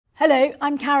Hello,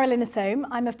 I'm Carolyn Asome.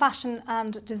 I'm a fashion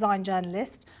and design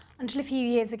journalist. Until a few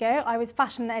years ago, I was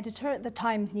fashion editor at the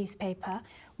Times newspaper.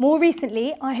 More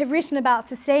recently, I have written about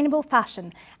sustainable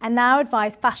fashion and now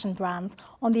advise fashion brands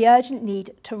on the urgent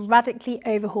need to radically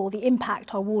overhaul the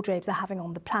impact our wardrobes are having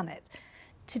on the planet.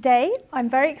 Today, I'm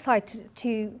very excited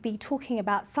to be talking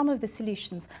about some of the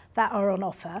solutions that are on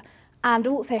offer and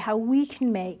also how we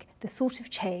can make the sort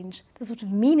of change, the sort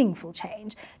of meaningful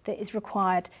change that is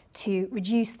required to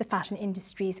reduce the fashion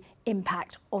industry's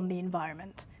impact on the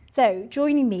environment. So,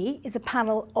 joining me is a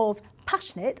panel of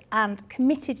passionate and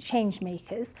committed change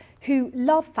makers who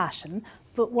love fashion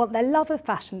but want their love of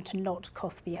fashion to not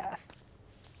cost the earth.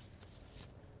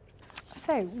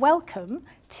 So, welcome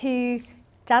to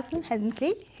Jasmine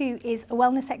Hemsley, who is a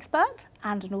wellness expert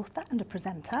and an author and a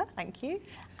presenter. Thank you.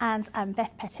 And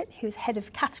Beth Pettet, who's head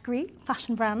of category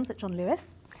fashion brands at John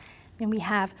Lewis. Then we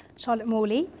have Charlotte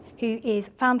Morley, who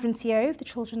is founder and CEO of the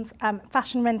children's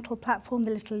fashion rental platform,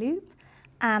 The Little Loop,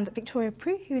 and Victoria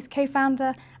Prew, who is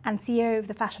co-founder and CEO of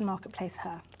the fashion marketplace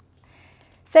HURR.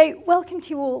 So welcome to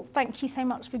you all. Thank you so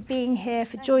much for being here,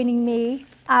 for joining me.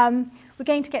 We're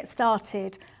going to get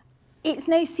started. It's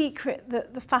no secret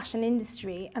that the fashion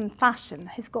industry and fashion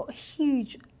has got a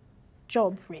huge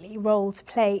role to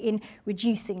play in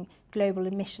reducing global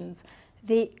emissions.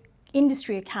 The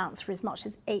industry accounts for as much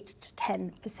as 8 to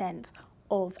 10%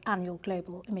 of annual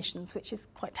global emissions, which is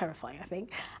quite terrifying, I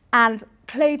think. And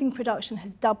clothing production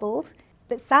has doubled,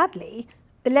 but sadly,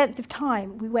 the length of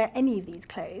time we wear any of these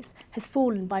clothes has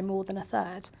fallen by more than a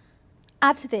third.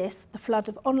 Add to this the flood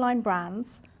of online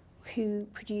brands who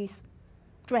produce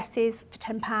dresses for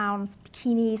 £10,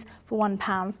 bikinis for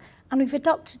 £1, and we've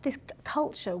adopted this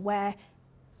culture where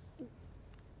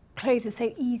clothes are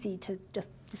so easy to just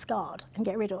discard and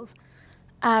get rid of.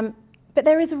 But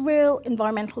there is a real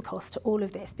environmental cost to all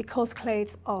of this because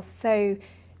clothes are so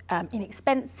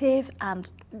inexpensive and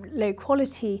low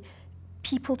quality.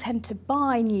 People tend to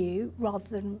buy new rather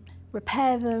than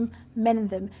repair them, mend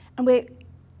them, and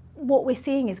what we're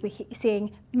seeing is we're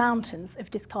seeing mountains of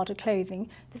discarded clothing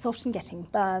that's often getting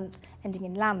burnt, ending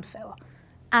in landfill.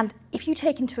 And if you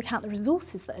take into account the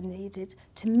resources that are needed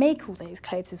to make all those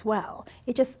clothes as well,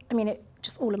 it just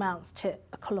all amounts to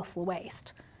a colossal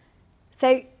waste.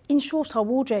 So in short, our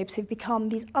wardrobes have become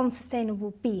these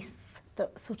unsustainable beasts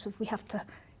that sort of we have to,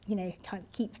 kind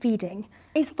of keep feeding.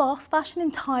 Is fast fashion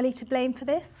entirely to blame for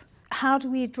this? How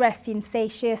do we address the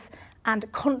insatious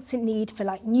and constant need for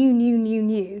like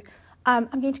new? I'm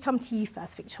going to come to you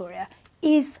first, Victoria.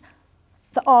 Is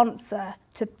the answer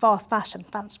to fast fashion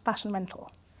rental?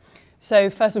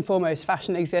 So first and foremost,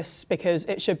 fashion exists because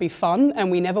it should be fun, and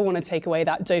we never want to take away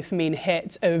that dopamine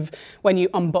hit of when you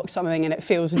unbox something and it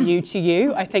feels new to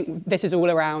you. I think this is all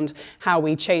around how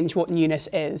we change what newness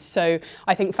is. So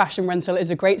I think fashion rental is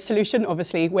a great solution.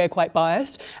 Obviously, we're quite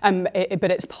biased,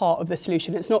 but it's part of the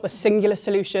solution. It's not the singular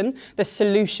solution. The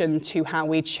solution to how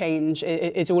we change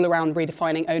is all around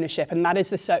redefining ownership, and that is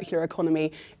the circular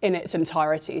economy in its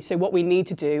entirety. So what we need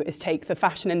to do is take the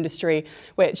fashion industry,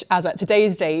 which as at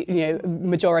today's date,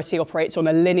 majority operates on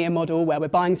a linear model where we're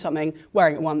buying something,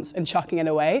 wearing it once and chucking it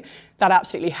away. That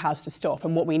absolutely has to stop.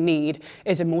 And what we need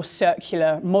is a more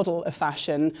circular model of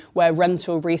fashion where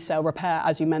rental, resale, repair,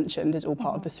 as you mentioned, is all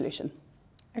part of the solution.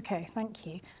 Okay, thank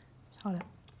you. Charlotte.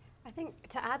 I think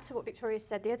to add to what Victoria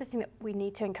said, the other thing that we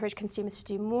need to encourage consumers to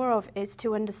do more of is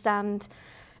to understand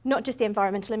not just the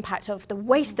environmental impact of the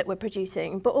waste that we're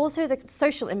producing, but also the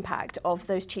social impact of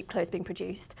those cheap clothes being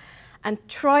produced, and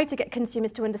try to get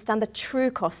consumers to understand the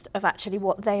true cost of actually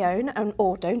what they own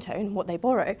or don't own, what they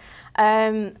borrow,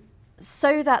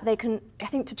 so that they can, I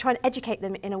think, to try and educate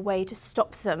them in a way to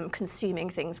stop them consuming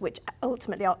things which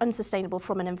ultimately are unsustainable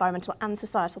from an environmental and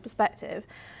societal perspective.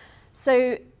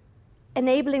 So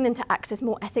enabling them to access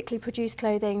more ethically produced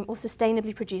clothing or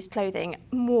sustainably produced clothing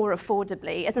more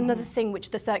affordably is another thing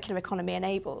which the circular economy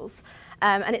enables.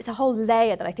 And it's a whole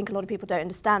layer that I think a lot of people don't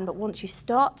understand, but once you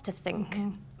start to think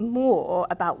more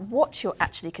about what you're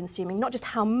actually consuming, not just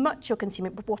how much you're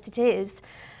consuming, but what it is,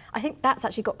 I think that's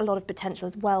actually got a lot of potential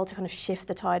as well to kind of shift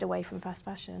the tide away from fast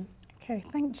fashion. Okay,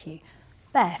 thank you.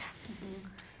 Beth?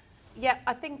 Yeah,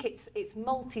 I think it's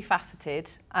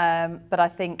multifaceted, but I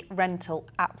think rental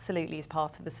absolutely is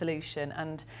part of the solution.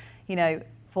 And,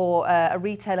 for a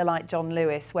retailer like John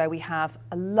Lewis, where we have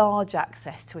a large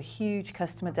access to a huge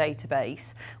customer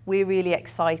database, we're really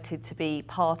excited to be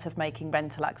part of making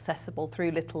rental accessible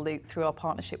through Little Loop, through our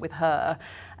partnership with HURR.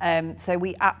 So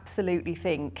we absolutely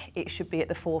think it should be at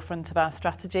the forefront of our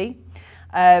strategy.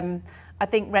 I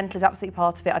think rental is absolutely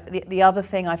part of it. The other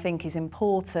thing I think is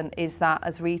important is that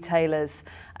as retailers,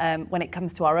 when it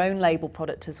comes to our own label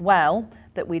product as well,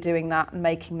 that we're doing that and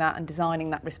making that and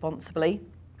designing that responsibly.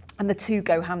 And the two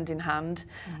go hand in hand.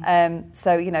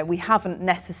 So, you know, we haven't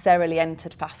necessarily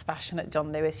entered fast fashion at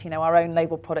John Lewis. You know, our own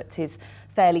label product is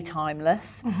fairly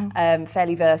timeless,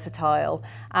 fairly versatile.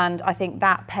 And I think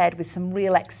that paired with some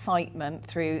real excitement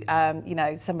through, you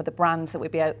know, some of the brands that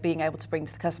we're being able to bring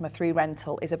to the customer through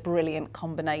rental is a brilliant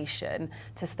combination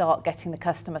to start getting the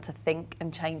customer to think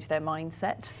and change their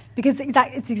mindset. Because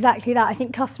it's exactly that. I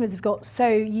think customers have got so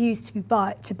used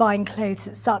to buying clothes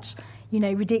at such, you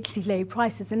know, ridiculously low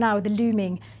prices, and now with the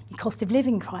looming cost of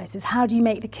living crisis, how do you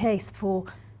make the case for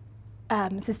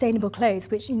sustainable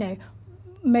clothes, which, you know,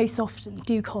 most often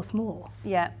do cost more?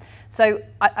 Yeah, so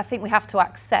I think we have to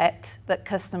accept that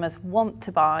customers want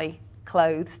to buy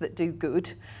clothes that do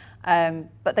good,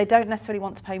 but they don't necessarily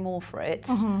want to pay more for it,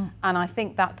 and I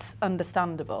think that's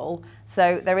understandable.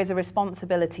 So there is a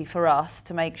responsibility for us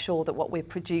to make sure that what we're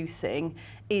producing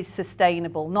is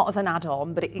sustainable, not as an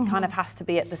add-on, but it kind of has to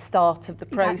be at the start of the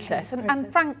process.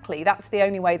 And frankly, that's the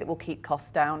only way that we'll keep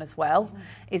costs down as well,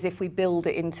 is if we build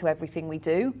it into everything we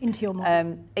do. Into your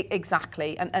model.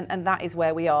 Exactly, and that is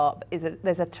where we are.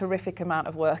 There's a terrific amount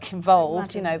of work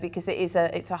involved, you know, because it's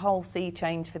a whole sea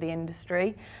change for the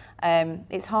industry.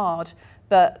 It's hard,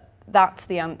 but that's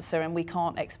the answer, and we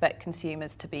can't expect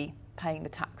consumers to be paying the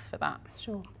tax for that.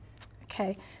 Sure.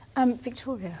 Okay.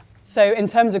 Victoria. So in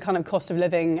terms of kind of cost of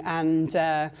living and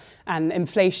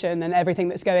inflation and everything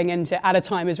that's going into it, at a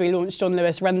time as we launch John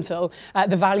Lewis Rental,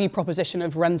 the value proposition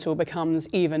of rental becomes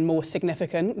even more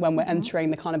significant when we're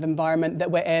entering the kind of environment that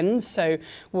we're in. So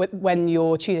when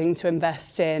you're choosing to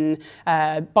invest in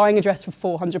buying a dress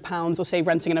for £400 or say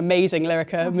renting an amazing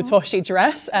Lyrica Matoshi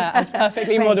dress as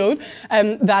perfectly modelled,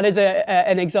 that is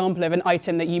an example of an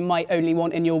item that you might only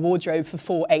want in your wardrobe for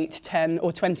 4, 8, 10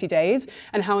 or 20 days,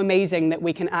 and how amazing that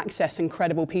we can access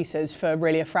incredible pieces for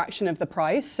really a fraction of the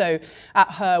price. So at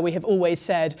HURR, we have always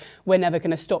said we're never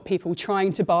going to stop people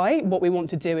trying to buy. What we want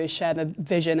to do is share the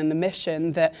vision and the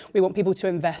mission that we want people to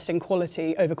invest in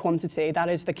quality over quantity. That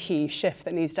is the key shift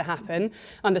that needs to happen.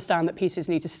 Understand that pieces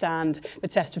need to stand the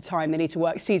test of time. They need to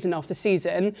work season after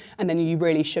season, and then you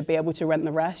really should be able to rent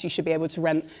the rest. You should be able to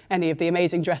rent any of the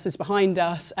amazing dresses behind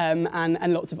us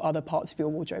and lots of other parts of your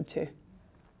wardrobe too.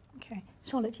 Okay.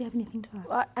 Charlotte, do you have anything to add?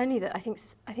 Well, only that I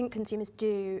think consumers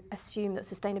do assume that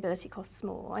sustainability costs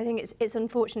more. I think it's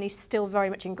unfortunately still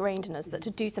very much ingrained in us that to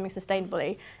do something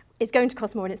sustainably is going to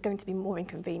cost more and it's going to be more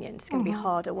inconvenient. It's going to be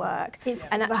harder work. It's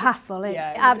a hassle.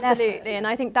 Absolutely, and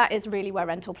I think that is really where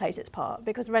rental plays its part,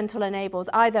 because rental enables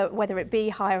either, whether it be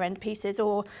higher end pieces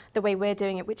or the way we're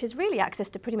doing it, which is really access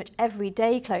to pretty much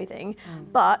everyday clothing,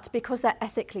 but because they're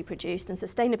ethically produced and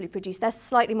sustainably produced, they're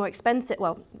slightly more expensive,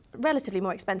 well, relatively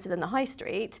more expensive than the high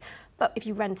street, but if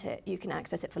you rent it, you can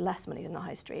access it for less money than the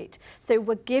high street. So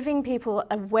we're giving people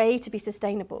a way to be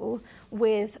sustainable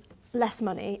with less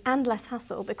money and less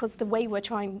hassle, because the way we're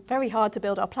trying very hard to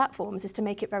build our platforms is to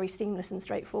make it very seamless and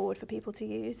straightforward for people to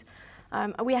use.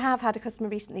 We have had a customer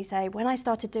recently say, when I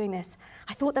started doing this,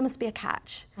 I thought there must be a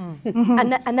catch.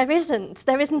 And there isn't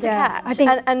a catch.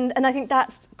 And I think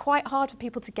that's quite hard for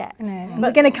people to get. But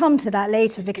we're going to come to that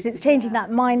later, because it's changing that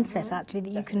mindset actually,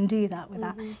 that you can do that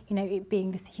without you know, it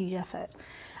being this huge effort.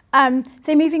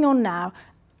 So moving on now,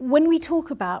 when we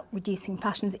talk about reducing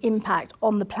fashion's impact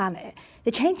on the planet, the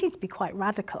change needs to be quite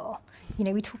radical. You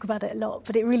know, we talk about it a lot,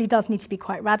 but it really does need to be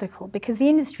quite radical, because the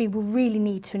industry will really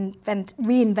need to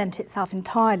reinvent itself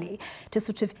entirely to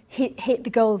sort of hit the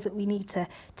goals that we need to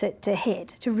hit,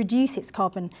 to reduce its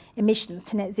carbon emissions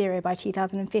to net zero by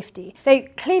 2050. So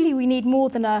clearly we need more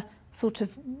than a sort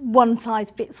of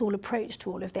one-size-fits-all approach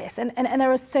to all of this, and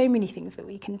there are so many things that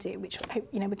we can do, which I hope,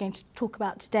 you know, we're going to talk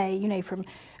about today. You know, from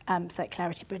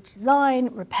circularity by design,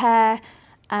 repair.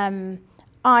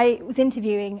 I was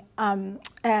interviewing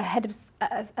a head of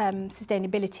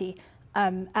sustainability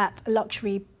at a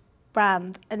luxury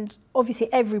brand, and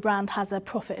obviously every brand has a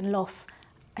profit and loss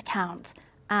account,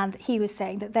 and he was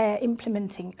saying that they're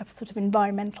implementing a sort of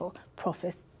environmental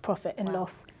profit and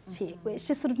loss sheet, which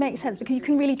just sort of makes sense because you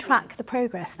can really track the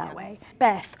progress that way.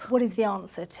 Beth, what is the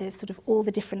answer to sort of all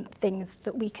the different things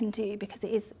that we can do, because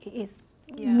it is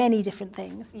many different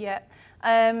things?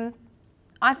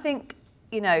 I think,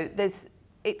 you know,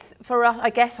 it's for us, I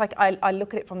guess I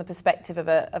look at it from the perspective of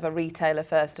a retailer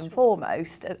first and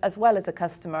foremost, as well as a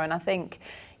customer. And I think,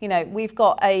 you know, we've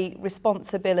got a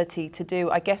responsibility to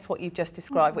do, I guess, what you've just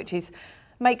described, which is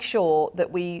make sure that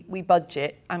we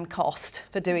budget and cost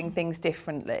for doing things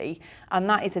differently. And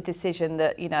that is a decision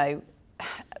that, you know,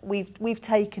 we've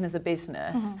taken as a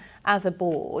business, as a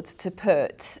board, to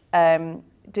put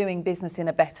doing business in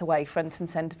a better way front and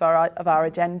centre of our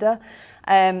agenda,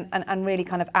 and really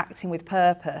kind of acting with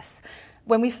purpose.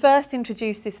 When we first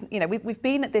introduced this, you know, we've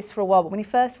been at this for a while, but when we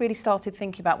first really started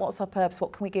thinking about what's our purpose,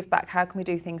 what can we give back, how can we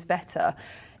do things better,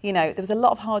 you know, there was a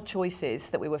lot of hard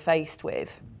choices that we were faced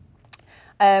with.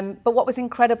 But what was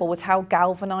incredible was how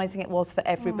galvanising it was for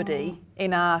everybody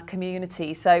in our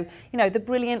community. So, you know, the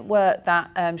brilliant work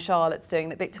that Charlotte's doing,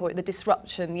 that Victoria, the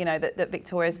disruption, you know, that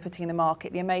Victoria's putting in the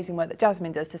market, the amazing work that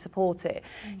Jasmine does to support it.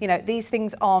 You know, these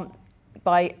things aren't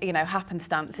by, you know,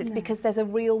 happenstance. It's because there's a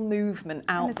real movement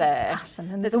out there.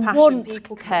 There's a want,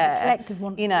 people care, collective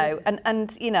want, you know,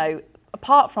 and you know,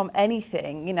 apart from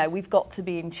anything, you know, we've got to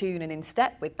be in tune and in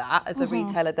step with that as a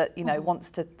retailer that, you know,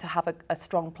 wants to have a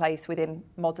strong place within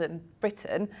modern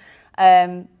Britain.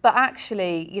 But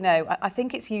actually, you know, I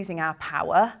think it's using our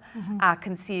power, our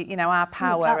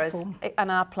power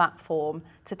and our platform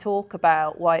to talk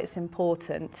about why it's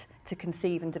important to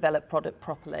conceive and develop product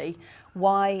properly,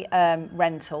 why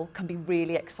rental can be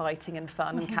really exciting and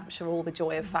fun and capture all the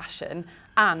joy of fashion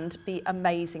and be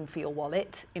amazing for your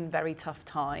wallet in very tough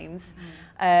times,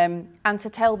 and to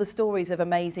tell the stories of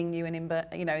amazing new and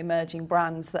emerging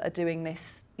brands that are doing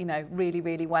this, you know, really,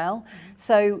 really well.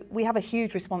 So we have a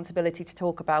huge responsibility to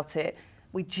talk about it.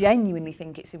 We genuinely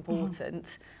think it's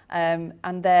important,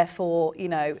 and therefore, you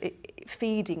know,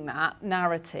 feeding that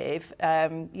narrative,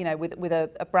 you know, with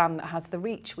a brand that has the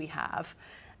reach we have,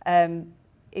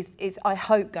 is I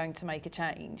hope going to make a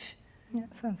change. Yeah,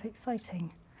 that sounds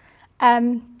exciting.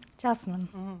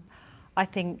 Jasmine. I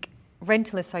think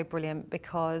rental is so brilliant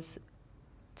because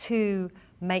to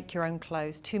make your own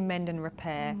clothes, to mend and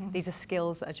repair, these are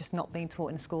skills that are just not being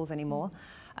taught in schools anymore.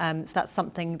 So that's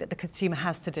something that the consumer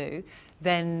has to do.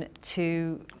 Then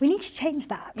we need to change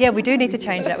that. Yeah, we do need to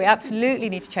change that. We absolutely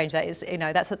need to change that. It's, you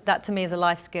know, that to me is a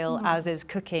life skill, as is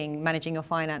cooking, managing your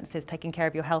finances, taking care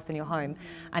of your health in your home,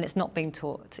 and it's not being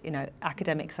taught. You know,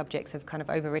 academic subjects have kind of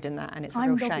overridden that, and it's a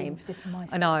real shame.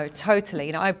 I know, totally.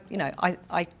 You know,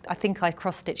 I think I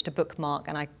cross-stitched a bookmark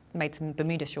and I made some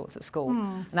Bermuda shorts at school,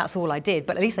 and that's all I did.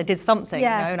 But at least I did something, you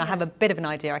know, and I have a bit of an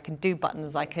idea. I can do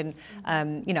buttons. I can,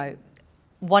 you know.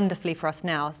 Wonderfully for us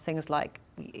now, things like,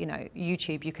 you know,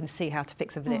 YouTube, you can see how to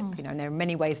fix a zip, you know, and there are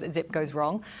many ways that zip goes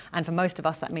wrong. And for most of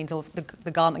us, that means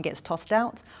the garment gets tossed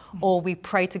out, or we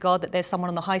pray to God that there's someone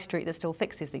on the high street that still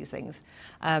fixes these things.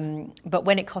 But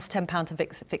when it costs £10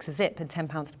 to fix a zip and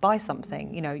 £10 to buy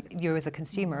something, you know, you as a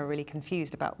consumer are really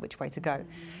confused about which way to go.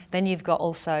 Then you've got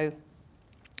also,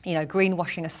 you know,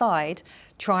 greenwashing aside,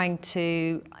 trying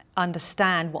to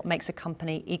understand what makes a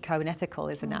company eco and ethical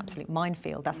is an absolute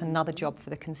minefield. That's another job for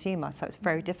the consumer, so it's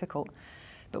very difficult.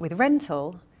 But with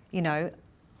rental, you know,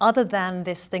 other than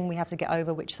this thing we have to get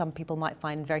over, which some people might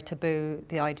find very taboo,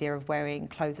 the idea of wearing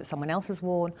clothes that someone else has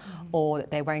worn, or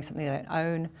that they're wearing something they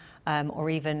don't own,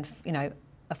 or even, you know,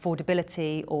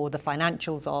 affordability or the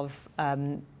financials of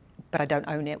but I don't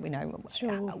own it, you know,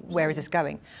 where is this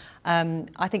going?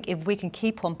 I think if we can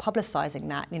keep on publicising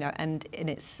that, you know, and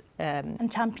it's... and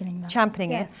championing that.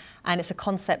 Championing it, and it's a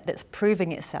concept that's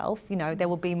proving itself, you know, there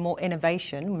will be more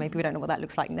innovation. Maybe we don't know what that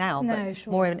looks like now, but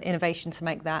more innovation to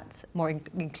make that more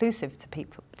inclusive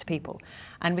to people.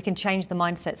 And we can change the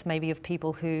mindsets maybe of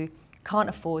people who can't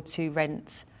afford to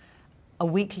rent a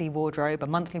weekly wardrobe, a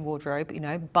monthly wardrobe, you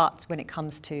know, but when it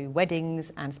comes to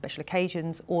weddings and special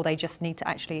occasions, or they just need to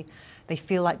actually, they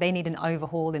feel like they need an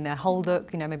overhaul in their whole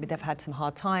look, you know, maybe they've had some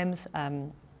hard times,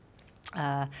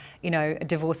 you know, a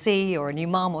divorcee or a new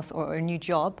mum or a new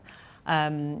job,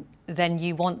 then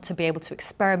you want to be able to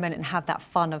experiment and have that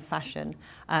fun of fashion.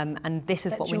 And this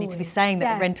is what we need to be saying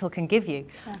that the rental can give you.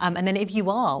 And then if you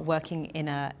are working in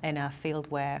a field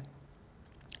where,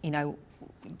 you know,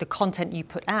 the content you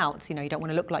put out, you know, you don't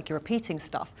want to look like you're repeating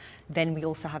stuff, then we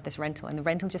also have this rental, and the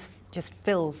rental just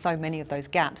fills so many of those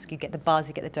gaps. You get the buzz,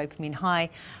 you get the dopamine high,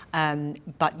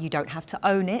 but you don't have to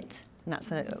own it, and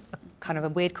that's a kind of a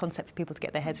weird concept for people to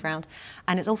get their heads around.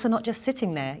 And it's also not just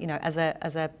sitting there, you know, as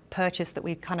a purchase that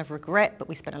we kind of regret, but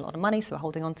we spent a lot of money, so we're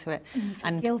holding on to it.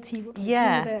 And guilty.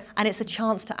 And it's a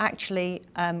chance to actually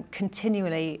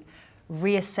continually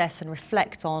reassess and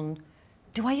reflect on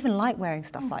do I even like wearing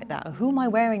stuff like that? Or who am I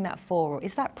wearing that for? Or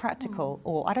is that practical?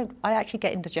 Or I actually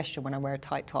get indigestion when I wear a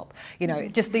tight top. You know,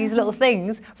 just these little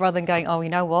things, rather than going, oh, you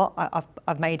know what,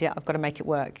 I've made it, I've got to make it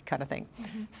work, kind of thing.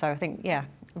 So I think, yeah,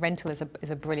 rental is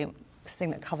a brilliant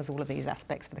thing that covers all of these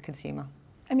aspects for the consumer.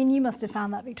 I mean, you must have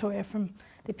found that, Victoria, from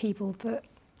the people that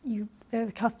they're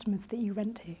the customers that you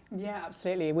rent to. Yeah,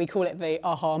 absolutely. We call it the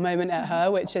aha moment at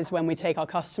HURR, which is when we take our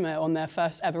customer on their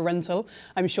first ever rental.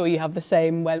 I'm sure you have the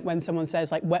same when someone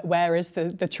says, like, where is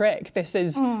the trick? This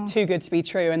is too good to be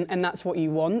true, and that's what you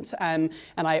want. And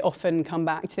I often come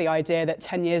back to the idea that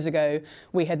 10 years ago,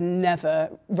 we had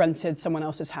never rented someone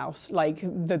else's house, like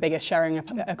the biggest sharing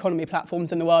economy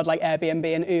platforms in the world, like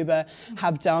Airbnb and Uber,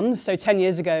 have done. So 10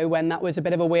 years ago, when that was a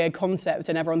bit of a weird concept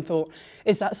and everyone thought,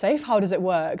 is that safe? How does it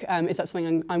work? Is that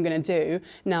something I'm going to do?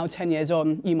 Now, 10 years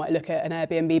on, you might look at an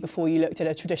Airbnb before you looked at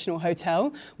a traditional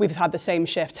hotel. We've had the same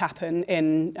shift happen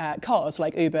in cars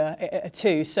like Uber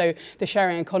too. So the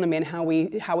sharing economy and how we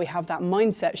have that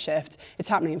mindset shift, it's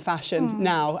happening in fashion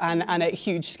now and at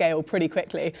huge scale pretty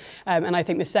quickly. And I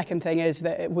think the second thing is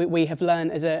that we have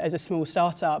learned as a small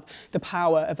startup the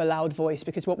power of a loud voice,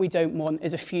 because what we don't want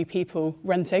is a few people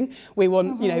renting. We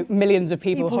want millions of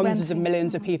people hundreds of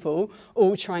millions of people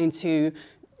all trying to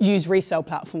use resale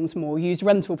platforms more, use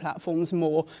rental platforms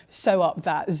more, sew up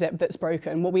that zip that's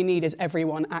broken. What we need is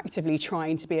everyone actively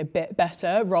trying to be a bit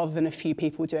better rather than a few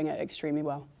people doing it extremely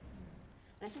well.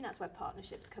 And I think that's where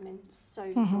partnerships come in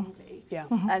so strongly. Yeah.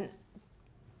 And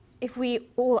if we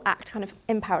all act kind of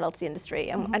in parallel to the industry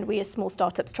and we as small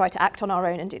startups try to act on our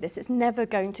own and do this, it's never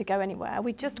going to go anywhere.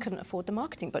 We just couldn't afford the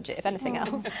marketing budget, if anything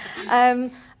else.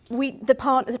 The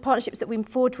partnerships that we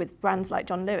forge with brands like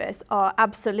John Lewis are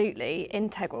absolutely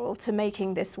integral to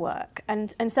making this work.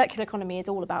 And circular economy is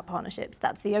all about partnerships.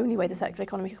 That's the only way the circular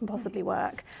economy can possibly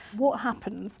work. What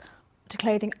happens to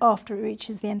clothing after it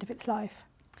reaches the end of its life?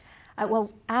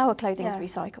 Well, our clothing is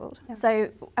recycled. Yeah. So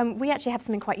we actually have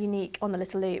something quite unique on the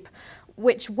Little Loop,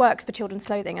 which works for children's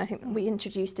clothing. I think we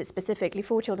introduced it specifically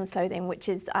for children's clothing, which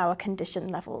is our condition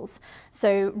levels.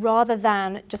 So rather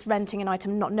than just renting an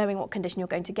item, not knowing what condition you're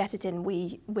going to get it in,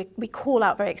 we call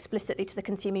out very explicitly to the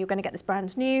consumer, you're going to get this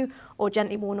brand new or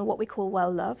gently worn or what we call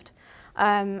well loved.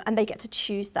 And they get to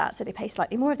choose that, so they pay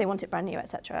slightly more if they want it brand new,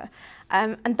 etc.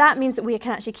 And that means that we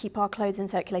can actually keep our clothes in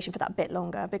circulation for that bit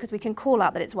longer, because we can call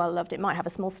out that it's well loved. It might have a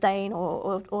small stain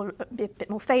or be a bit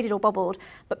more faded or bobbled,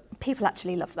 but people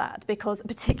actually love that, because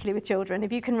particularly with children,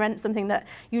 if you can rent something that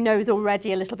you know is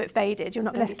already a little bit faded, you're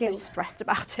not going to be so stressed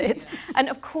about it. And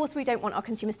of course, we don't want our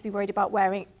consumers to be worried about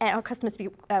our customers to be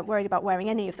worried about wearing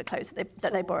any of the clothes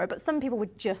that they borrow. But some people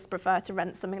would just prefer to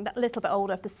rent something that a little bit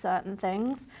older for certain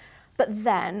things. But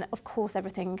then, of course,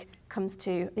 everything comes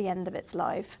to the end of its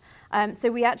life.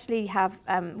 So we actually have,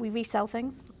 we resell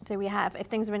things. So we have, if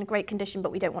things are in a great condition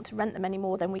but we don't want to rent them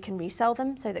anymore, then we can resell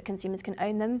them so that consumers can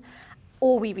own them,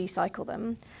 or we recycle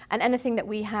them. And anything that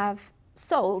we have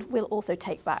sold, we'll also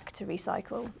take back to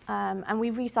recycle. And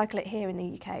we recycle it here in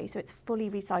the UK, so it's fully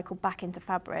recycled back into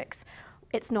fabrics.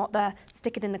 It's not the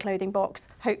stick it in the clothing box,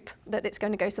 hope that it's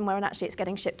going to go somewhere, and actually it's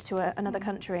getting shipped to another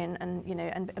country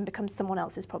and becomes someone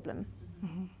else's problem.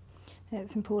 Yeah,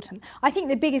 it's important. I think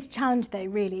the biggest challenge, though,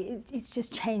 really, is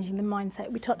just changing the mindset.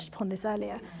 We touched upon this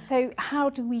earlier. So how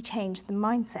do we change the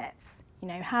mindsets? You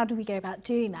know, how do we go about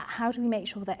doing that? How do we make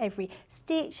sure that every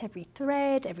stitch, every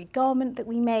thread, every garment that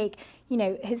we make, you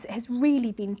know, has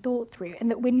really been thought through, and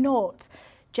that we're not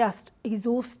just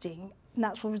exhausting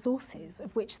natural resources,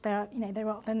 of which they're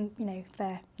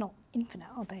not infinite,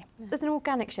 are they? Yeah. There's an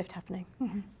organic shift happening,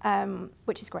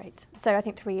 which is great. So I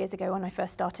think 3 years ago, when I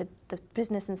first started the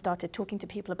business and started talking to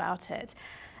people about it,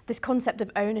 this concept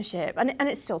of ownership, and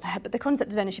it's still there, but the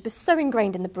concept of ownership is so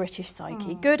ingrained in the British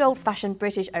psyche. Good old-fashioned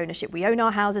British ownership. We own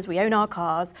our houses, we own our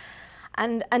cars.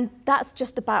 And that's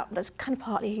kind of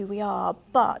partly who we are,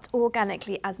 but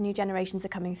organically, as new generations are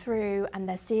coming through and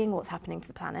they're seeing what's happening to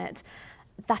the planet,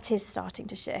 that is starting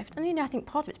to shift. And I think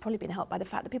part of it's probably been helped by the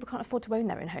fact that people can't afford to own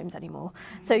their own homes anymore.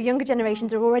 So younger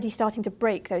generations are already starting to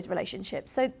break those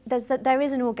relationships. So there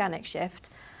is an organic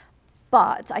shift,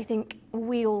 but I think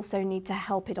we also need to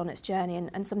help it on its journey,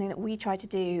 and something that we try to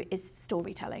do is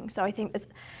storytelling. So I think there's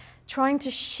trying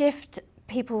to shift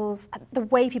the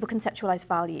way people conceptualize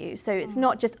value. So it's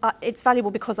not just it's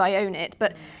valuable because I own it,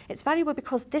 but it's valuable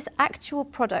because this actual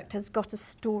product has got a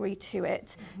story to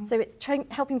it. So it's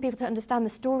helping people to understand the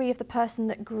story of the person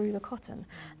that grew the cotton,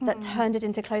 that turned it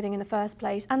into clothing in the first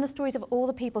place, and the stories of all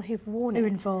the people who've worn it. Who are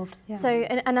involved. Yeah. So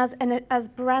and as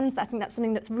brands, I think that's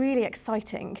something that's really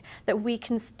exciting, that we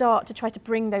can start to try to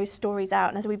bring those stories out.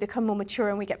 And as we become more mature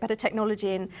and we get better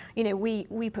technology, and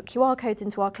we put QR codes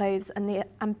into our clothes, and the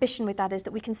ambition with that is customers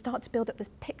that we can start to build up this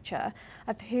picture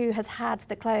of who has had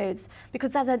the clothes,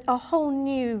 because there's a whole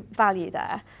new value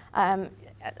there. And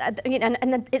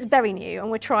it's very new,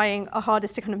 and we're trying our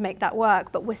hardest to kind of make that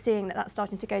work, but we're seeing that that's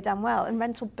starting to go down well, and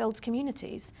rental builds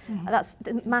communities. That's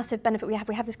the massive benefit we have.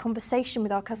 We have this conversation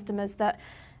with our customers that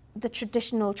the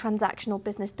traditional transactional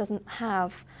business doesn't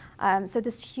have. So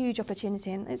there's huge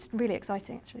opportunity, and it's really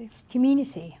exciting, actually.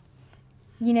 Community,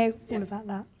 you know all about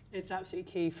that. It's absolutely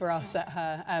key for us at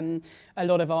HURR. A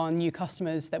lot of our new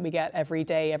customers that we get every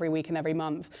day, every week and every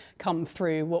month come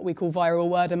through what we call viral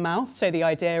word of mouth. So the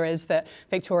idea is that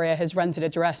Victoria has rented a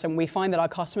dress, and we find that our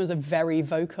customers are very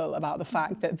vocal about the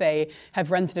fact that they have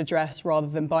rented a dress rather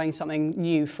than buying something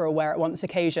new for a wear at once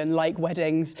occasion, like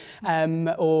weddings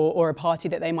or a party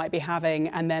that they might be having,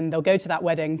 and then they'll go to that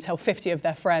wedding, tell 50 of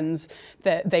their friends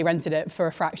that they rented it for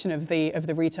a fraction of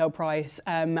the retail price,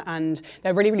 and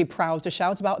they're really, really proud to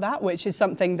shout about that, which is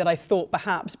something that I thought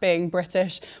perhaps being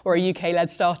British or a UK-led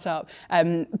startup,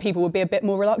 people would be a bit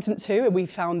more reluctant to, and we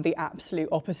found the absolute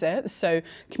opposite. So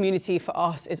community for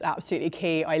us is absolutely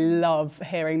key. I love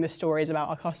hearing the stories about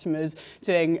our customers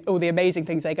doing all the amazing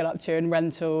things they get up to in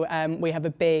rental. We have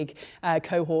a big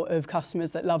cohort of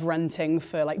customers that love renting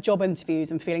for like job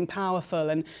interviews and feeling powerful,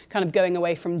 and kind of going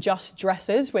away from just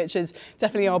dresses, which is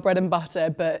definitely our bread and butter,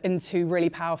 but into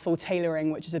really powerful tailoring,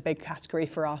 which is a big category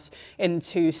for us,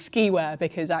 into ski wear,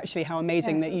 because actually how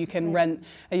amazing that you can rent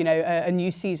a new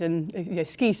season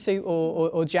ski suit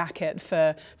or jacket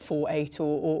for 4, 8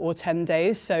 or 10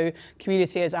 days. So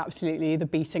community is absolutely the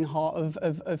beating heart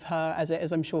of HURR, as it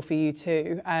is I'm sure for you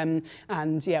too. And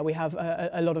yeah, we have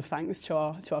a lot of thanks to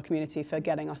our community for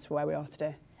getting us to where we are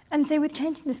today. And so with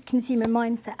changing this consumer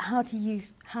mindset, how do you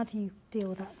deal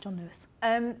with that, John Lewis?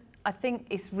 I think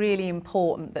it's really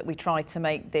important that we try to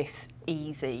make this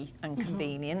easy and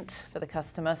convenient for the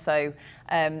customer. So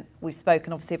we've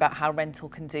spoken obviously about how rental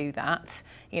can do that.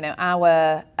 You know,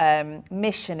 our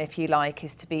mission, if you like,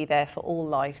 is to be there for all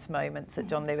life's moments at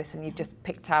John Lewis, and you've just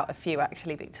picked out a few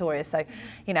actually, Victoria. So,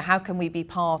 you know, how can we be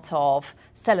part of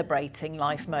celebrating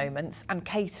life moments and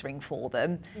catering for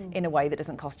them in a way that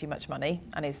doesn't cost you much money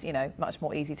and is, you know, much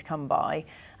more easy to come by.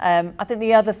 I think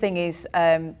the other thing is,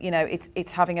 you know,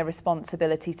 it's having a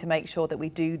responsibility to make sure that we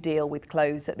do deal with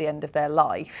clothes at the end of their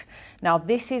life. Now,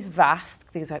 this is vast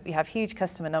because we have huge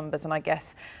customer numbers, and I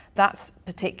guess that's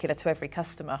particular to every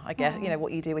customer. I guess, you know,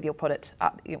 what you do with your product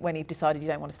when you've decided you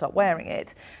don't want to stop wearing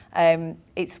it.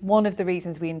 It's one of the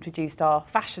reasons we introduced our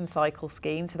fashion cycle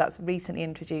scheme. So that's recently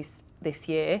introduced this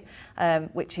year,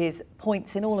 which is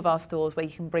points in all of our stores where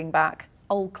you can bring back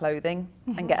old clothing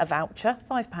and get a voucher,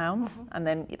 £5, and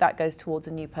then that goes towards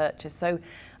a new purchase. So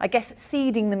I guess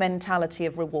seeding the mentality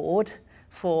of reward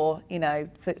for, you know,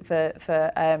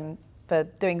 for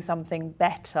doing something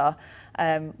better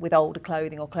with older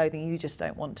clothing or clothing you just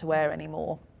don't want to wear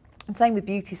anymore. And same with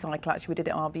Beauty Cycle, actually, we did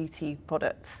it on our beauty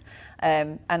products.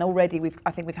 And already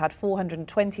I think we've had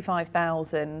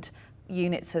 425,000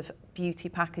 units of beauty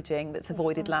packaging that's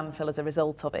avoided landfill as a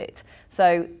result of it.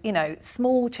 So, you know,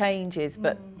 small changes,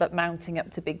 but mounting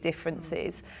up to big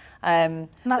differences. And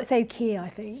that's so key, I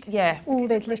think. Yeah. All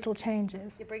those little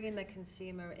changes. You're bringing the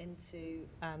consumer into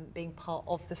being part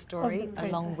of the story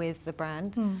along with the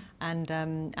brand and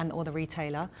or the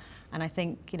retailer. And I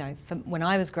think, you know, when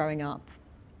I was growing up,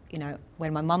 you know,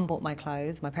 when my mum bought my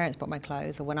clothes, my parents bought my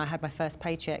clothes, or when I had my first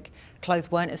paycheck, clothes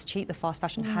weren't as cheap. The fast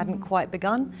fashion hadn't quite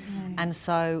begun. And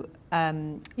so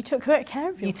you took care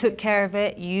of it. You took care of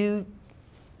it. You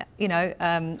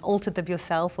know, altered them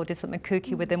yourself or did something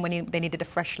kooky with them when they needed a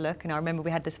fresh look. And I remember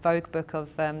we had this Vogue book of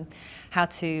how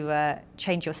to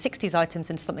change your 60s items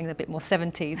into something a bit more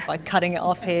 70s by cutting it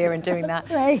off here and doing that.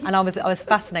 Right. And I was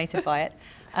fascinated by it.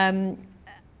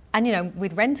 And, you know,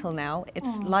 with rental now,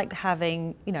 it's like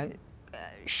having, you know,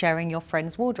 sharing your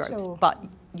friend's wardrobes. Sure. But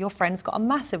your friend's got a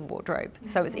massive wardrobe,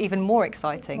 so it's even more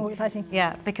exciting. More exciting.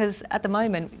 Yeah, because at the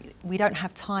moment, we don't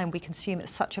have time. We consume at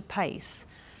such a pace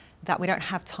that we don't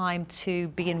have time to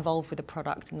be involved with the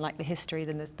product and like the history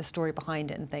and the story behind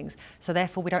it and things. So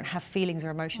therefore we don't have feelings or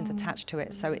emotions attached to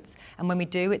it. So and when we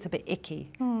do, it's a bit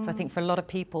icky. So I think for a lot of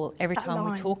people, every time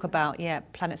we talk about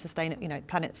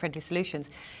planet-friendly solutions,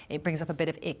 it brings up a bit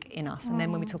of ick in us. And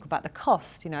then when we talk about the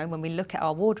cost, you know, when we look at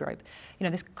our wardrobe, you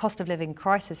know, this cost of living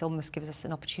crisis almost gives us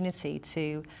an opportunity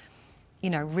to, you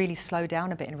know, really slow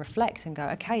down a bit and reflect and go,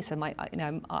 okay, so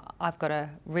I've got to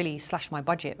really slash my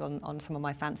budget on some of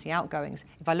my fancy outgoings.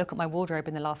 If I look at my wardrobe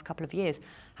in the last couple of years,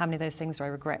 how many of those things do I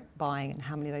regret buying, and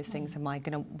how many of those things am I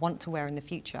going to want to wear in the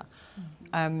future?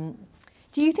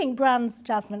 Do you think brands,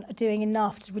 Jasmine, are doing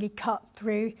enough to really cut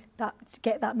through that, to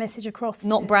get that message across?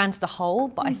 Not brands as a whole,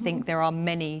 but I think there are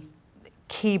many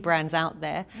key brands out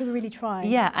there. Who are really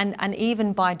trying. Yeah, and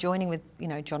even by joining with, you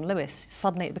know, John Lewis,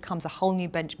 suddenly it becomes a whole new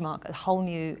benchmark, a whole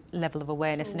new level of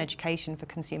awareness and education for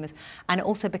consumers, and it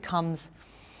also becomes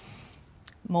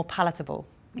more palatable.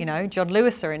 You know, John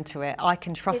Lewis are into it. I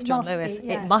can trust John Lewis.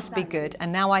 It must be good.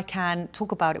 And now I can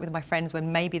talk about it with my friends when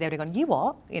maybe they would have gone, you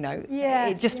what? You know,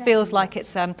 it just feels like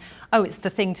it's, oh, it's the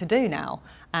thing to do now.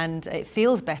 And it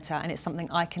feels better and it's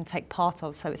something I can take part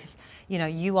of. So it's, you know,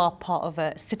 you are part of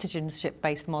a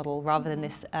citizenship-based model rather than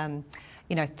this,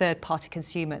 you know, third-party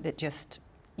consumer that just,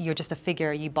 you're just a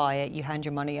figure, you buy it, you hand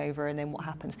your money over, and then what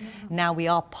happens? Now we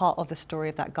are part of the story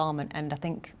of that garment, and I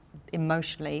think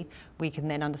emotionally we can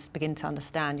then begin to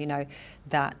understand, you know,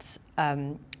 that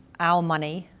our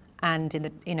money and in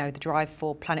the, you know, the drive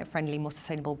for planet-friendly, more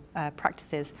sustainable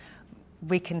practices,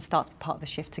 we can start to be part of the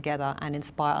shift together and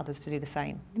inspire others to do the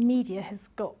same. The media has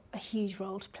got a huge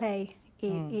role to play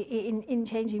in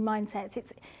changing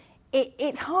mindsets.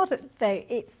 It's hard though.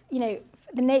 It's, you know,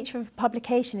 the nature of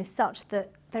publication is such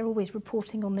that they're always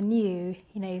reporting on the new,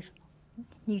 you know,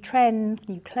 new trends,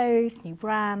 new clothes, new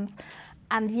brands.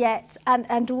 And yet,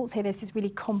 and also there's this really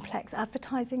complex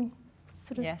advertising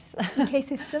sort of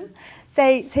ecosystem.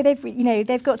 So they've, you know,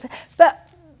 they've got to, but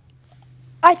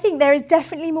I think there is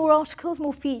definitely more articles,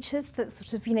 more features that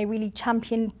sort of, you know, really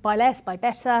championed by less, by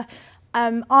better.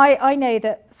 I know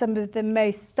that some of the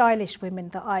most stylish women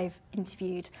that I've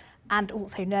interviewed and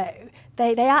also know,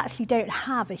 they actually don't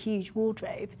have a huge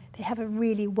wardrobe. They have a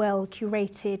really well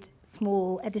curated,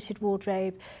 small, edited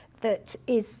wardrobe that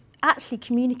actually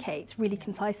communicates really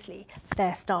concisely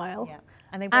their style. Yeah.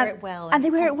 And they wear it well. And they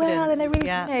wear it well, and they really,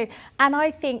 you know, and I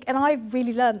think, and I've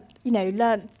really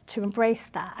learned to embrace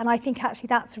that. And I think actually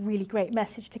that's a really great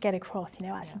message to get across, you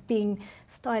know, actually being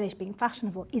stylish, being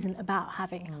fashionable isn't about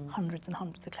having hundreds and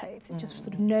hundreds of clothes. It's just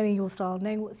sort of knowing your style,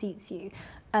 knowing what suits you,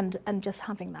 and just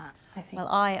having that, I think. Well,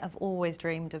 I have always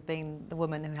dreamed of being the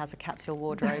woman who has a capsule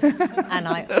wardrobe, and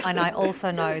I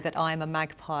also know that I'm a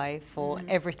magpie for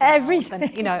everything. Everything.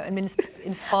 And, you know, I'm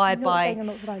inspired by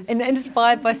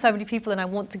so many people, and I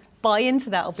want to buy into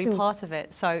that or be part of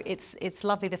it. So it's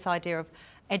lovely, this idea of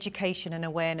education and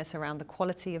awareness around the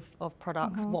quality of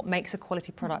products, what makes a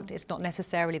quality product. It's not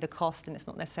necessarily the cost and it's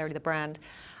not necessarily the brand.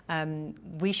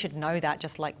 We should know that,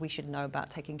 just like we should know about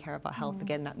taking care of our health.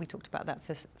 Again, that we talked about that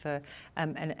for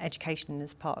an education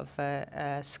as part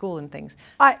of school and things.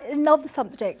 Another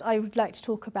subject I would like to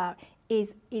talk about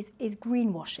is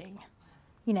greenwashing.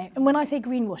 You know, and when I say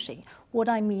greenwashing, what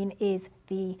I mean is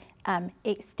the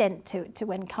extent to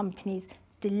when companies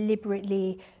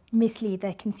deliberately mislead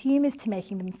their consumers to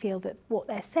making them feel that what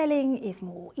they're selling is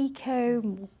more eco,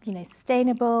 you know,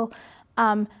 sustainable.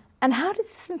 And how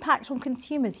does this impact on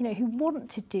consumers, you know, who want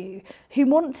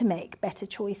to make better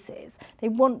choices? They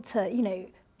want to, you know,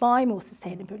 buy more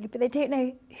sustainably, but they don't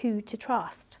know who to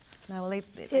trust. No, well, is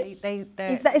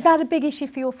that a big issue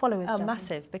for your followers? Oh,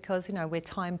 massive, because, you know, we're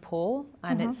time poor,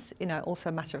 and it's, you know, also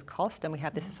a matter of cost, and we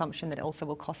have this assumption that it also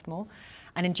will cost more.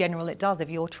 And in general, it does. If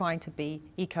you're trying to be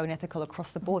eco and ethical across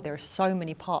the board, there are so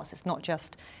many parts. It's not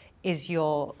just is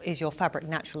your fabric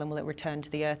natural and will it return to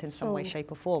the earth in some way,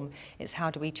 shape or form. It's how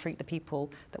do we treat the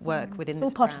people that work within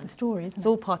this brand. It's all part of the story, isn't it? It's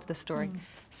all part of the story.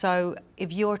 So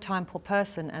if you're a time poor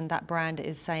person and that brand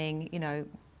is saying, you know,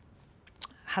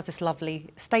 has this lovely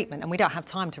statement, and we don't have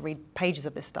time to read pages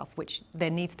of this stuff, which there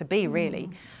needs to be really,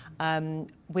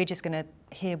 we're just going to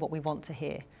hear what we want to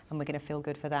hear and we're going to feel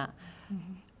good for that.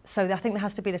 So I think there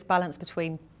has to be this balance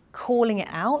between calling it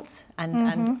out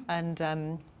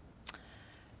and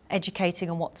educating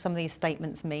on what some of these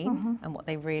statements mean and what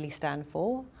they really stand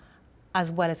for, as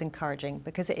well as encouraging,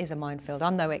 because it is a minefield.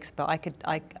 I'm no expert.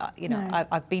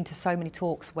 I've been to so many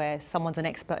talks where someone's an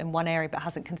expert in one area but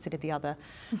hasn't considered the other,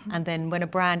 and then when a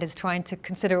brand is trying to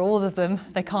consider all of them,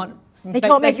 they can't make it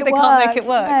work,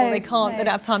 or they don't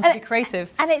have time to be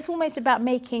creative. And it's almost about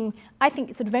making, I think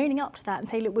it's sort of owning up to that and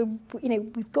say, look,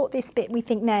 we've got this bit we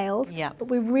think nailed, but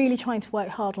we're really trying to work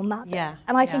hard on that bit.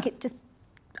 And I think it's just,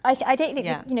 I don't think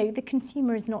you know, the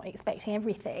consumer is not expecting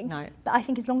everything. No. But I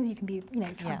think as long as you can be, you know,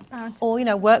 transparent. Or, you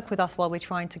know, work with us while we're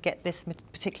trying to get this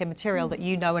particular material that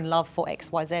you know and love for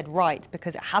XYZ right,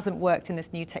 because it hasn't worked in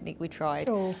this new technique we tried.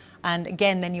 Sure. And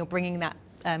again, then you're bringing that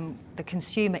the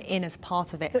consumer in as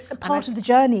part of it. Part of the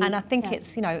journey. And I think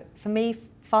it's, you know, for me,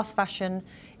 fast fashion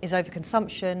is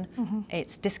overconsumption,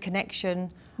 it's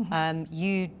disconnection,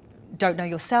 you don't know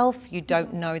yourself, you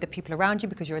don't know the people around you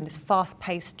because you're in this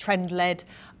fast-paced, trend-led,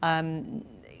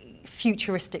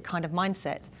 futuristic kind of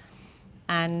mindset.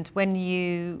 And when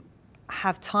you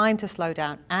have time to slow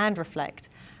down and reflect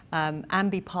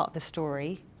and be part of the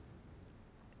story,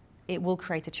 it will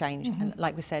create a change. And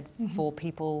like we said, for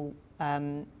people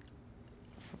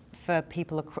for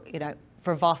people, you know,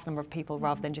 for a vast number of people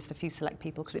rather than just a few select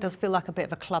people, because it does feel like a bit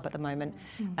of a club at the moment,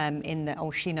 in that,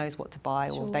 oh, she knows what to buy,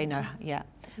 or they know,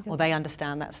 or they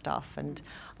understand that stuff, and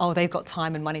oh, they've got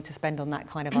time and money to spend on that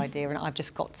kind of idea, and I've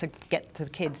just got to get to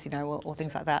the kids, you know, or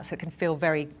things like that. So it can feel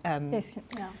very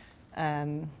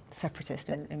separatist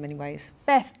in many ways.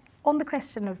 Beth, on the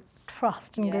question of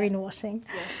trust and greenwashing,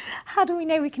 how do we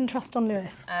know we can trust on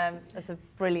Lewis? That's a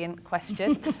brilliant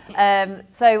question. I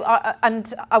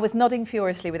was nodding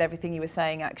furiously with everything you were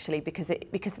saying, actually, because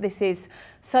this is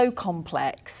so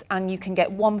complex, and you can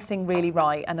get one thing really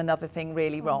right and another thing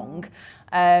really wrong,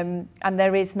 and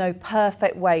there is no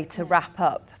perfect way to wrap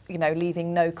up, you know,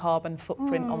 leaving no carbon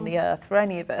footprint on the earth for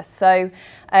any of us. So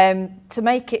to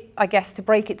make it, I guess, to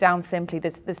break it down simply,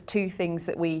 there's two things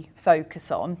that we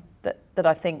focus on that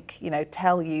I think, you know,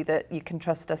 tell you that you can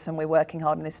trust us and we're working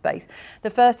hard in this space. The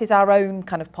first is our own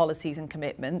kind of policies and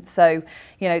commitments. So,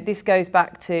 you know, this goes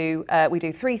back to, we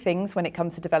do three things when it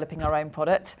comes to developing our own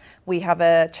product. We have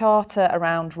a charter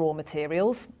around raw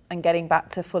materials and getting back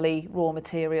to fully raw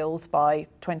materials by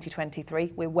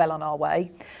 2023. We're well on our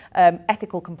way.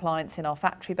 Ethical compliance in our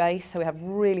factory base, so we have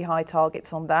really high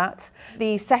targets on that.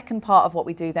 The second part of what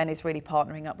we do then is really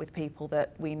partnering up with people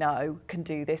that we know can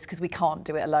do this, because we can't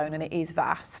do it alone, and it is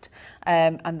vast.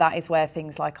 And that is where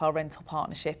things like our rental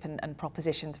partnership and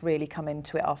propositions really come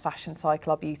into it, our fashion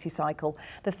cycle, our beauty cycle.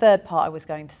 The third part I was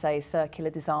going to say is circular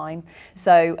design.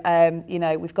 So, you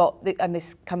know, we've got, and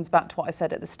this comes back to what I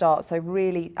said at the start, so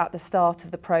really at the start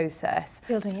of the process.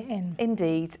 Building it in.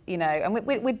 Indeed, you know, and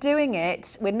we're doing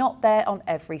it. We're not there on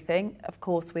everything, of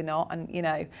course we're not, and, you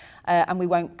know, and we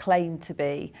won't claim to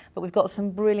be, but we've got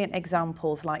some brilliant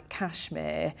examples like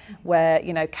cashmere, where,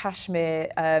 you know, cashmere,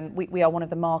 we are one of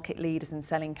the market leaders in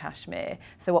selling cashmere,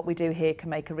 so what we do here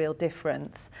can make a real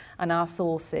difference, and our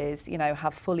sources, you know,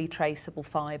 have fully traceable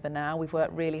fibre now. We've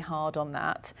worked really hard on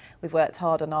that. We've worked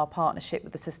hard on our partnership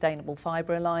with the Sustainable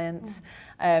Fibre Alliance,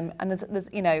 and there's,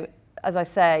 you know, as I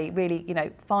say, really, you know,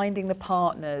 finding the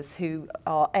partners who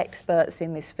are experts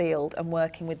in this field and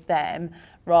working with them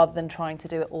rather than trying to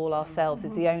do it all ourselves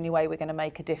is the only way we're going to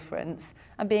make a difference,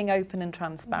 and being open and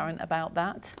transparent about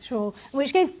that. Sure,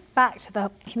 which goes back to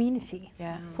the community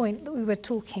point that we were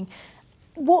talking.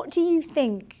 What do you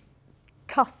think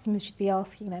customers should be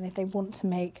asking then if they want to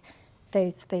make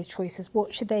those choices?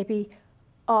 What should they be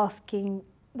asking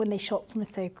when they shop from a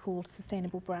so-called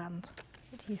sustainable brand?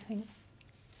 What do you think?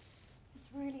 It's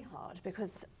really hard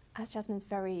because, as Jasmine's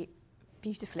very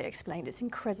beautifully explained, it's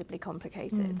incredibly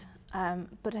complicated.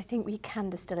 But I think we can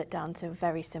distill it down to a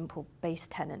very simple base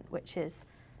tenet, which is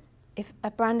if a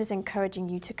brand is encouraging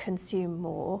you to consume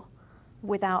more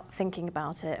without thinking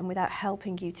about it and without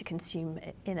helping you to consume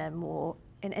it in a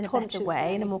better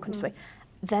way, in a more conscious way,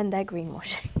 then they're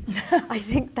greenwashing. I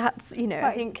think that's, you know,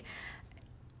 I think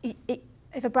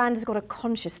if a brand has got a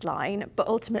conscious line, but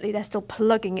ultimately they're still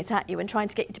plugging it at you and trying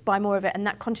to get you to buy more of it, and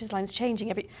that conscious line is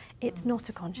changing it's not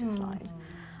a conscious line.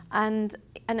 And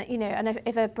you know, and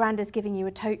if a brand is giving you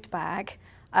a tote bag,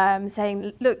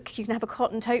 saying, look, you can have a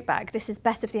cotton tote bag, this is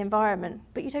better for the environment,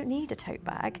 but you don't need a tote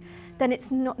bag, then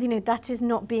it's not, you know, that is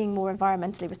not being more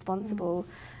environmentally responsible.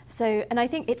 So, and I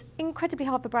think it's incredibly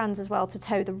hard for brands as well to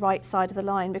toe the right side of the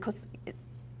line, because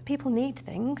people need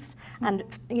things, and,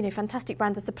 you know, fantastic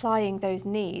brands are supplying those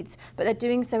needs, but they're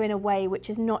doing so in a way which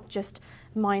is not just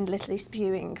mindlessly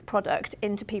spewing product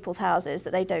into people's houses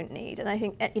that they don't need. And I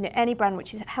think, you know, any brand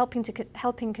which is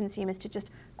helping consumers to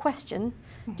just question,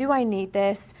 do I need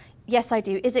this? Yes, I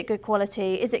do. Is it good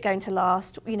quality? Is it going to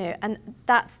last? You know, and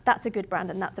that's a good brand,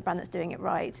 and that's a brand that's doing it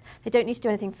right. They don't need to do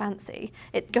anything fancy.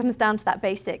 It comes down to that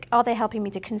basic: are they helping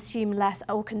me to consume less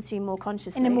or consume more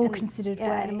consciously? In a more considered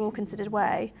way. In a more considered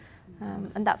way.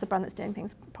 And that's a brand that's doing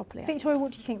things properly. Victoria,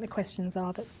 what do you think the questions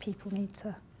are that people need to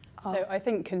ask? So I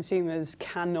think consumers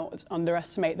cannot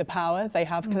underestimate the power they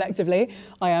have collectively.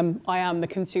 I am the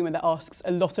consumer that asks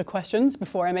a lot of questions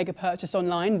before I make a purchase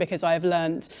online, because I have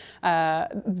learnt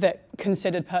that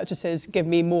considered purchases give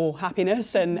me more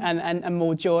happiness and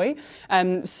more joy.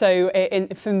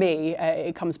 For me,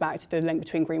 it comes back to the link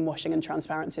between greenwashing and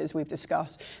transparency, as we've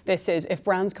discussed. This is, if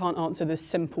brands can't answer the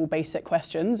simple basic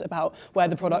questions about where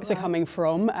the products are coming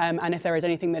from, and if there is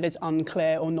anything that is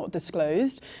unclear or not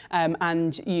disclosed,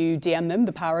 and you DM them,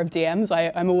 the power of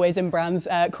DMs. I'm always in brands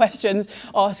questions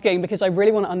asking, because I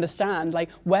really want to understand,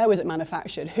 like, where was it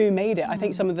manufactured? Who made it? I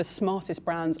think some of the smartest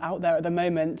brands out there at the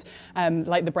moment,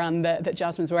 like the brand that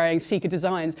Jasmine's wearing, Seeker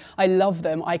Designs, I love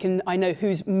them. I know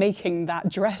who's making that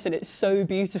dress, and it's so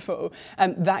beautiful.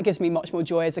 That gives me much more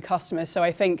joy as a customer. So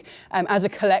I think as a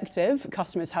collective,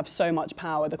 customers have so much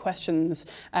power. The questions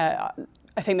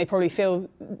I think they probably feel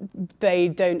they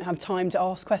don't have time to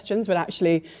ask questions, but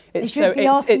actually it's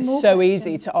so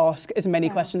easy to ask as many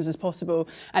questions as possible,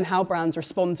 and how brands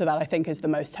respond to that, I think, is the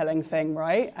most telling thing,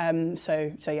 right?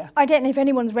 So yeah. I don't know if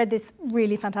anyone's read this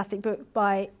really fantastic book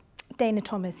by Dana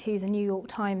Thomas, who's a New York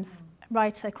Times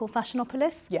writer, called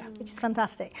Fashionopolis, which is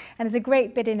fantastic. And there's a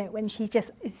great bit in it when she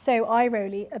just is so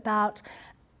eye-rolly about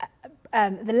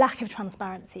the lack of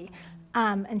transparency.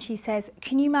 And she says,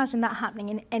 can you imagine that happening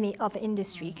in any other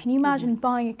industry? Can you imagine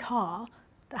buying a car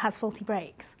that has faulty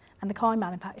brakes and the car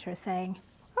manufacturer saying,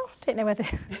 oh, don't know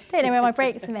where my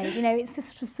brakes are made. You know, it's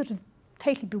this sort of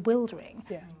totally bewildering,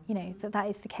 you know, that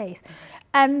is the case.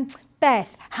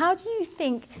 Beth, how do you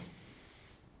think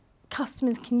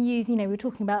customers can use, you know, we're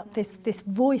talking about this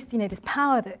voice, you know, this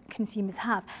power that consumers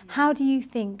have. How do you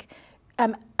think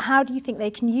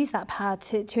they can use that power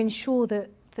to ensure that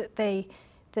the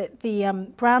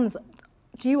brands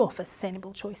do offer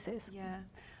sustainable choices? Yeah,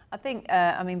 I think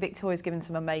I mean, Victoria's given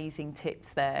some amazing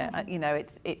tips there. You know,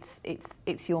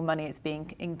 it's your money, it's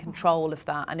being in control of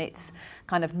that, and it's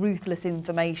kind of ruthless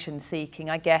information seeking.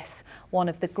 I guess one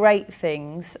of the great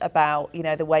things about, you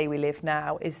know, the way we live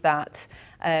now is that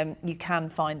you can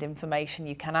find information,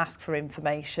 you can ask for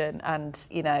information, and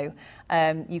you know,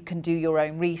 you can do your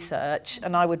own research,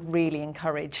 and I would really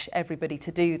encourage everybody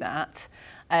to do that.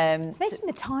 It's making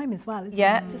the time as well, isn't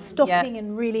it? Just stopping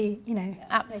and really, you know.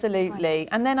 Absolutely.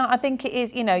 And then I think it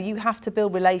is, you know, you have to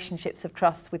build relationships of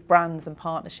trust with brands and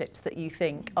partnerships that you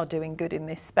think are doing good in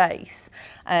this space.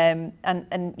 And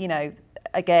you know,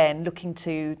 again, looking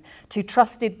to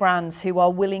trusted brands who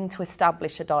are willing to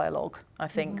establish a dialogue, I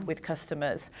think, with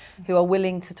customers, who are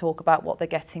willing to talk about what they're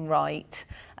getting right.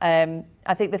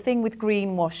 I think the thing with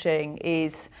greenwashing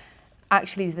is,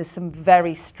 actually, there's some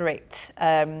very strict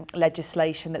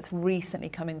legislation that's recently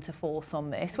come into force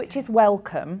on this, which is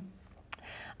welcome.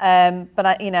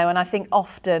 But you know, and I think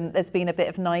often there's been a bit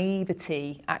of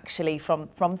naivety actually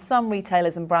from some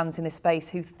retailers and brands in this space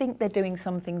who think they're doing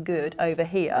something good over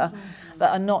here, but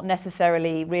are not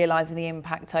necessarily realising the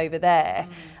impact over there.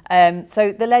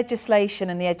 So the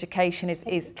legislation and the education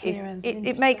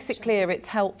it makes it clear, it's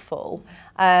helpful.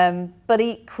 But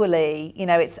equally, you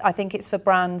know, I think it's for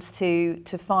brands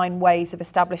to find ways of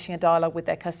establishing a dialogue with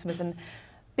their customers and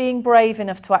being brave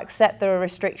enough to accept there are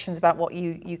restrictions about what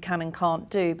you can and can't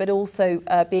do, but also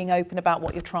being open about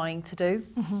what you're trying to do.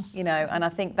 You know, and I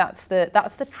think that's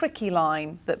the tricky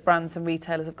line that brands and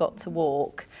retailers have got to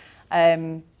walk.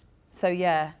 So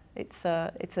yeah, it's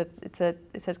a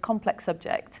complex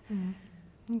subject.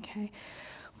 Okay.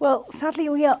 Well, sadly,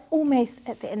 we are almost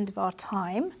at the end of our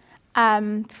time.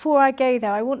 Before I go,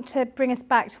 though, I want to bring us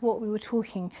back to what we were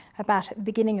talking about at the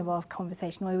beginning of our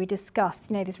conversation, where we discussed,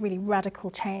 you know, this really radical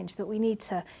change that we need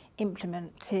to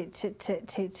implement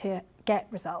to get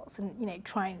results and, you know,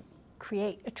 try and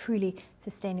create a truly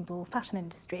sustainable fashion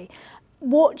industry.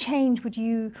 What change would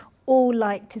you all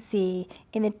like to see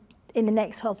in the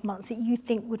next 12 months that you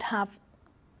think would have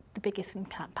the biggest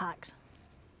impact?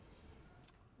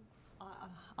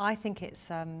 I think it's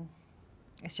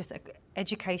just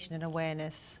education and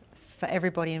awareness for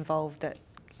everybody involved that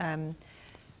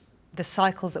the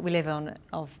cycles that we live on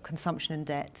of consumption and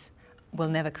debt will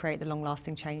never create the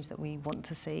long-lasting change that we want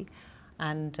to see.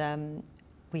 And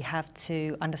we have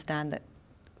to understand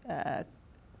that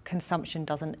consumption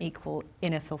doesn't equal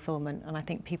inner fulfillment. And I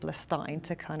think people are starting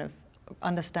to kind of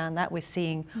understand that. We're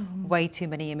seeing way too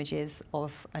many images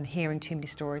of and hearing too many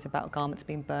stories about garments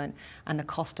being burnt and the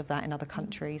cost of that in other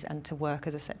countries and to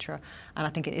workers, etc. And I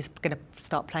think it is going to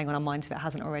start playing on our minds if it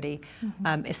hasn't already,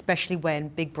 especially when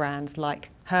big brands like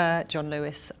HURR, John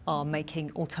Lewis are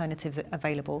making alternatives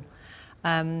available.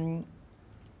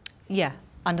 Yeah,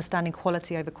 understanding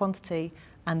quality over quantity,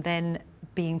 and then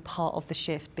being part of the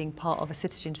shift, being part of a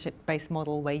citizenship-based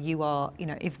model where you are, you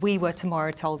know, if we were tomorrow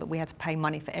told that we had to pay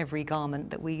money for every garment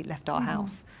that we left our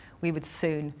house, we would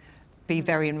soon be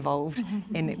very involved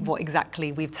in what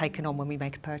exactly we've taken on when we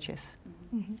make a purchase.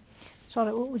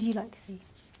 Charlotte, what would you like to see?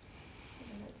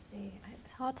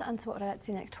 It's hard to answer what I'd like to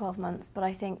see next 12 months, but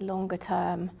I think longer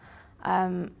term,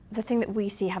 the thing that we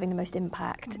see having the most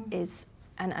impact is,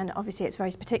 and obviously it's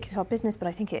very particular to our business, but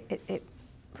I think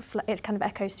it kind of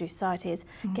echoes through society, is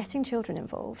getting children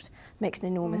involved makes an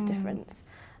enormous difference,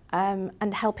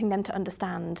 and helping them to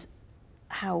understand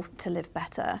how to live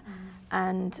better,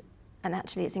 and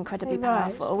actually it's incredibly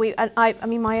powerful. I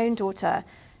mean, my own daughter,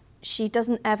 she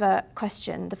doesn't ever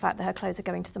question the fact that her clothes are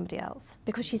going to somebody else,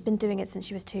 because she's been doing it since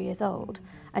she was 2 years old.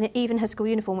 And even her school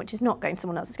uniform, which is not going to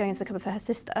someone else, it's going into the cupboard for her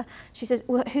sister, she says,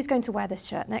 well, who's going to wear this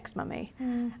shirt next, mummy?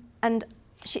 And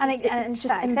it's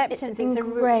just acceptance,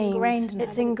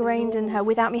 it's ingrained in her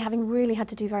without me having really had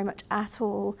to do very much at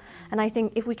all. And I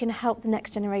think if we can help the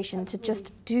next generation to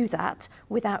just do that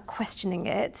without questioning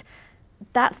it,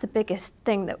 that's the biggest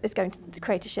thing that is going to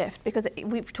create a shift, because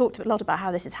we've talked a lot about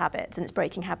how this is habits and it's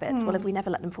breaking habits. Well, if we never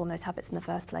let them form those habits in the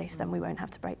first place, then we won't have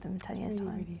to break them in 10 years'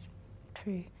 time. Really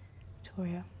true.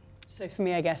 Victoria? So for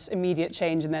me, I guess immediate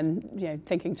change, and then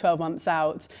thinking 12 months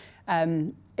out.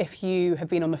 If you have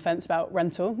been on the fence about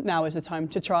rental, now is the time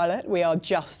to trial it. We are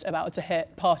just about to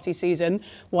hit party season.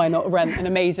 Why not rent an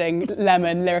amazing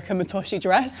lemon Lyrica Matoshi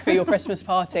dress for your Christmas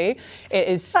party? It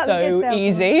is so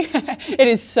easy. It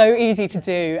is so easy to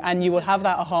do, and you will have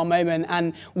that aha moment.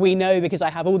 And we know, because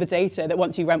I have all the data, that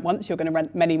once you rent once, you're going to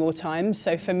rent many more times.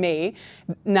 So for me,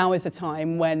 now is the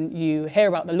time when you hear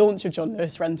about the launch of John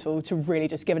Lewis Rental to really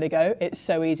just give it a go. It's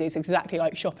so easy. It's exactly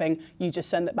like shopping. You just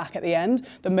send it back at the end.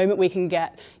 The moment we can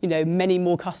get many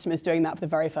more customers doing that for the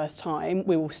very first time,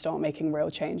 we will start making real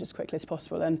change as quickly as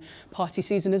possible, and party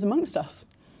season is amongst us.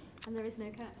 And there is no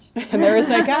catch. And there is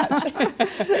no catch.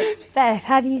 Beth,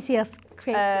 how do you see us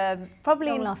create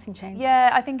probably long-lasting change? Yeah,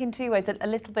 I think in two ways. A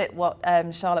little bit what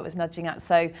Charlotte was nudging at.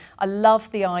 So I love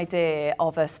the idea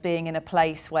of us being in a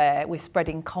place where we're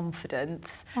spreading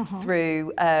confidence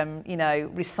through,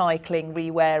 recycling,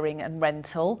 rewearing and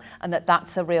rental, and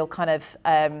that's a real kind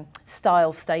of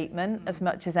style statement as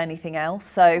much as anything else.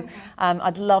 So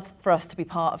I'd love for us to be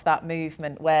part of that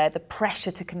movement where the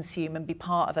pressure to consume and be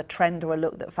part of a trend or a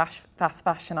look that fast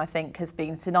fashion, I think, has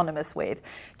been synonymous with,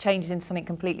 changes into something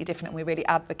completely different. And we really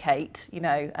advocate,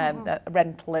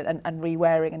 rental and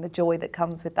rewearing and the joy that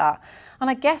comes with that. And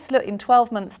I guess, look, in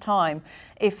 12 months' time,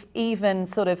 if even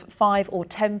sort of 5 or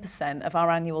 10% of our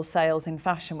annual sales in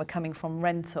fashion were coming from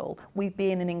rental, we'd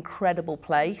be in an incredible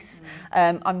place.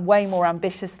 I'm way more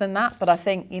ambitious than that, but I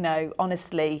think,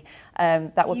 honestly,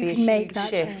 that would be a huge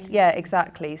shift. Change. Yeah,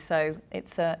 exactly. So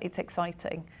it's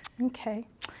exciting. Okay.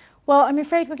 Well, I'm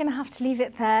afraid we're going to have to leave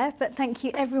it there, but thank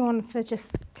you everyone for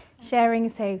just sharing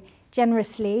so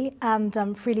generously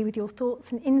and freely with your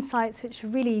thoughts and insights, which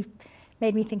really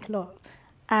made me think a lot.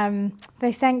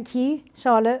 So thank you,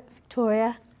 Charlotte,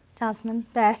 Victoria, Jasmine,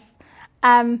 Beth.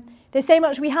 There's so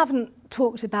much we haven't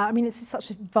talked about. I mean, it's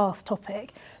such a vast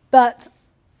topic, but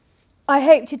I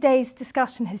hope today's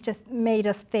discussion has just made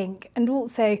us think, and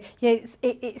also,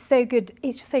 it's so good.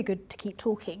 It's just so good to keep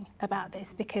talking about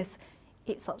this because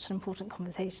it's such an important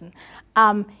conversation.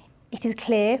 It is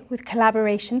clear with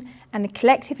collaboration and a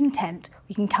collective intent,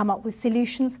 we can come up with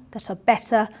solutions that are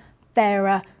better,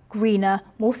 fairer, greener,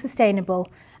 more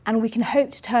sustainable, and we can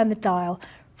hope to turn the dial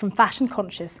from fashion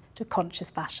conscious to conscious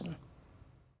fashion.